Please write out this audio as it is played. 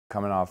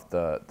coming off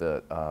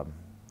the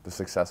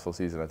successful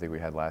season I think we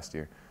had last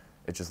year,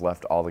 it just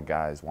left all the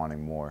guys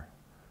wanting more,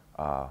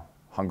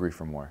 hungry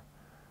for more,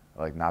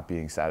 like not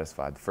being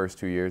satisfied. The first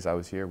 2 years I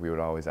was here, we would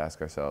always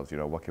ask ourselves, you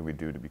know, what can we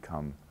do to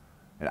become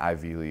an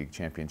Ivy League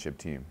championship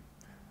team?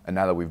 And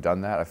now that we've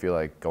done that, I feel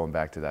like going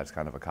back to that is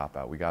kind of a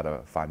cop-out. We got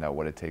to find out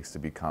what it takes to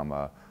become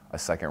a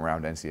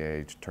second-round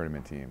NCAA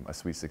tournament team, a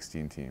Sweet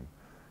 16 team,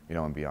 you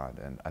know, and beyond.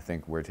 And I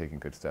think we're taking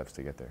good steps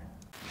to get there.